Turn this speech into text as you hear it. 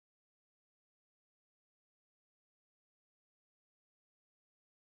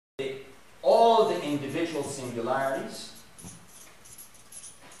all the individual singularities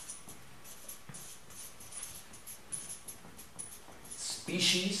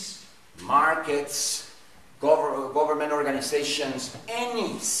species, markets, government organizations,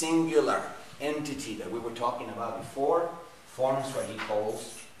 any singular entity that we were talking about before forms what he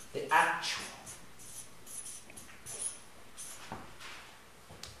calls the actual.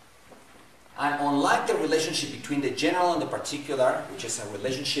 And unlike the relationship between the general and the particular, which is a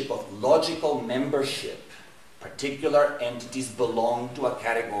relationship of logical membership, particular entities belong to a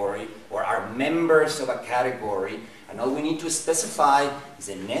category or are members of a category, and all we need to specify is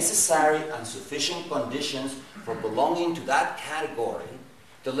the necessary and sufficient conditions for belonging to that category.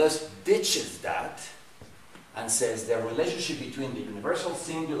 Deleuze ditches that and says the relationship between the universal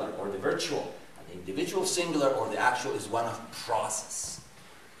singular or the virtual and the individual singular or the actual is one of process.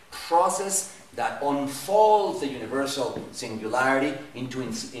 Process that unfolds the universal singularity into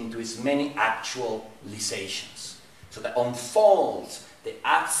its many actualizations. So that unfolds the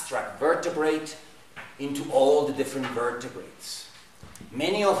abstract vertebrate into all the different vertebrates,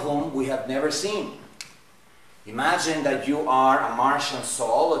 many of whom we have never seen. Imagine that you are a Martian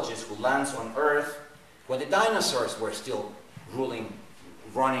zoologist who lands on Earth when the dinosaurs were still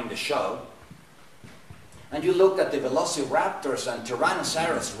running the show. And you look at the velociraptors and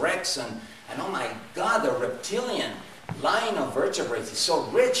Tyrannosaurus rex and oh my God, the reptilian line of vertebrates is so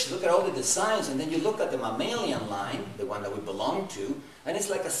rich. Look at all the designs. And then you look at the mammalian line, the one that we belong to, and it's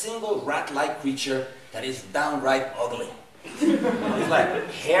like a single rat-like creature that is downright ugly. It's like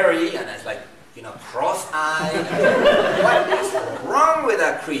hairy and it's like, you know, cross-eyed. What is wrong with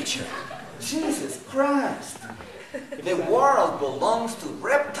that creature? Jesus Christ. The world belongs to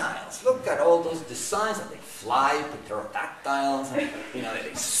reptiles. Look at all those designs. They fly, pterodactyls, and, you know,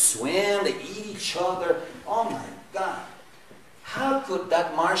 they swim, they eat each other. Oh my God. How could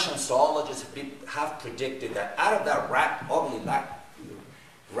that Martian zoologist have predicted that out of that ugly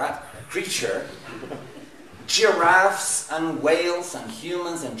rat creature, giraffes and whales and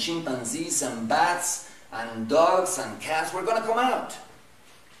humans and chimpanzees and bats and dogs and cats were going to come out?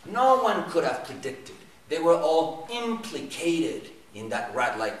 No one could have predicted. They were all implicated in that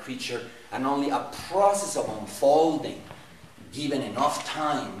rat-like creature, and only a process of unfolding, given enough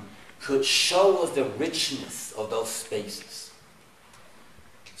time, could show us the richness of those spaces.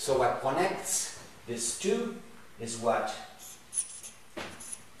 So what connects these two is what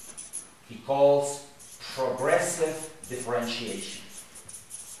he calls progressive differentiation.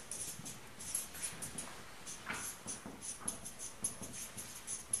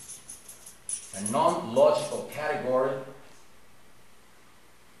 A non-logical category.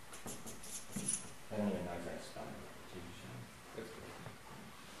 I don't even know if I spelled it.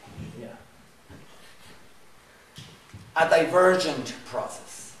 Yeah. A divergent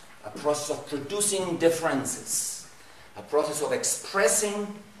process. A process of producing differences. A process of expressing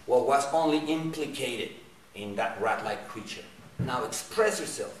what was only implicated in that rat-like creature. Now express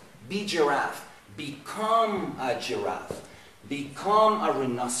yourself. Be giraffe. Become a giraffe. Become a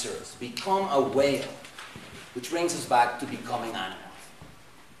rhinoceros. Become a whale. Which brings us back to becoming animals.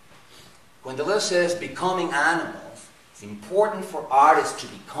 When Deleuze says becoming animals, it's important for artists to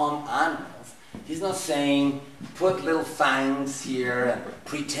become animals. He's not saying put little fangs here and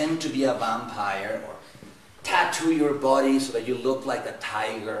pretend to be a vampire or tattoo your body so that you look like a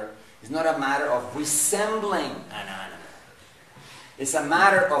tiger. It's not a matter of resembling an animal. It's a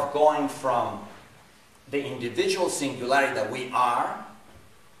matter of going from the individual singularity that we are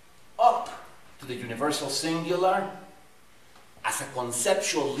up to the universal singular as a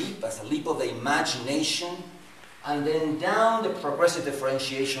conceptual leap, as a leap of the imagination, and then down the progressive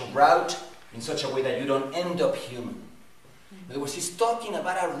differentiation route in such a way that you don't end up human. In other words, he's talking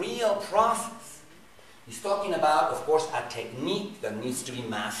about a real process. He's talking about, of course, a technique that needs to be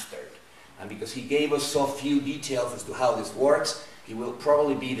mastered. And because he gave us so few details as to how this works, it will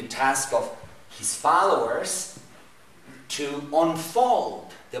probably be the task of his followers to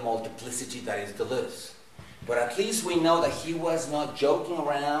unfold the multiplicity that is Deleuze. But at least we know that he was not joking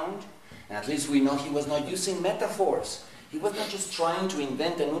around, and at least we know he was not using metaphors. He was not just trying to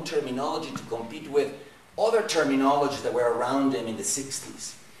invent a new terminology to compete with other terminologies that were around him in the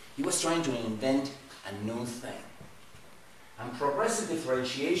 60s. He was trying to invent a new thing. And progressive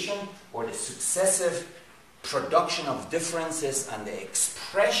differentiation, or the successive production of differences and the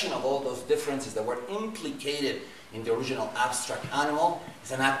expression of all those differences that were implicated in the original abstract animal,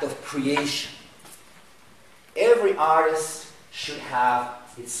 is an act of creation. Every artist should have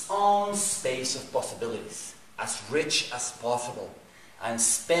its own space of possibilities, as rich as possible, and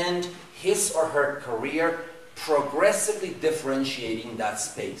spend his or her career progressively differentiating that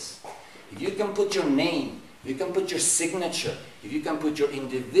space. If you can put your name, if you can put your signature, if you can put your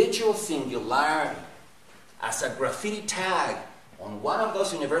individual singularity as a graffiti tag on one of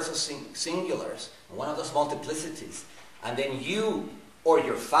those universal singulars, one of those multiplicities, and then you or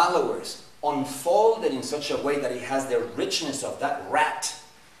your followers unfold it in such a way that it has the richness of that rat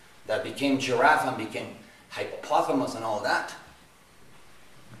that became giraffe and became hippopotamus and all that,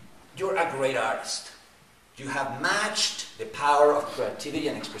 you're a great artist. You have matched the power of creativity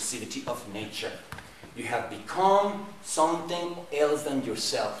and expressivity of nature. You have become something else than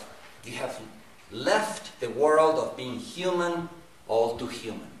yourself. You have left the world of being human all to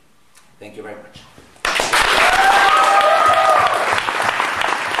human. Thank you very much.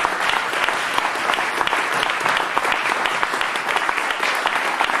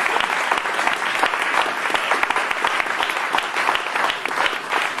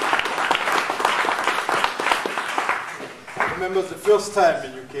 I remember the first time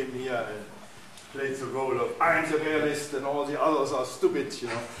when you came here and played the role of I'm the realist and all the others are stupid, you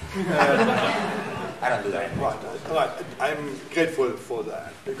know. I don't do that. Right. I'm grateful for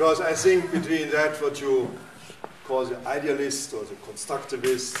that, because I think between that, what you call the idealist or the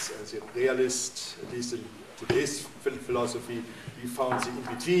constructivist and the realist, at least in today's philosophy, we found the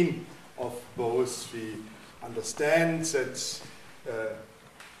in-between of both. We understand that the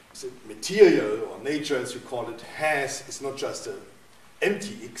material, or nature as you call it, is not just an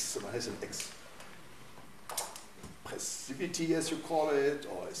empty X, but has an expressivity, as you call it,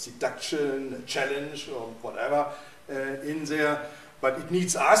 or a seduction, a challenge, or whatever in there. But it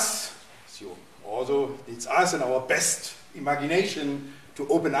needs us, so also needs us and our best imagination to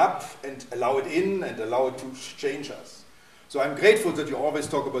open up and allow it in and allow it to change us. So I'm grateful that you always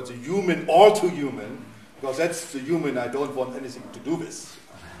talk about the human, all too human, because that's the human I don't want anything to do with.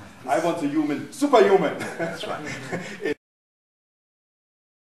 I want the human, superhuman. That's right.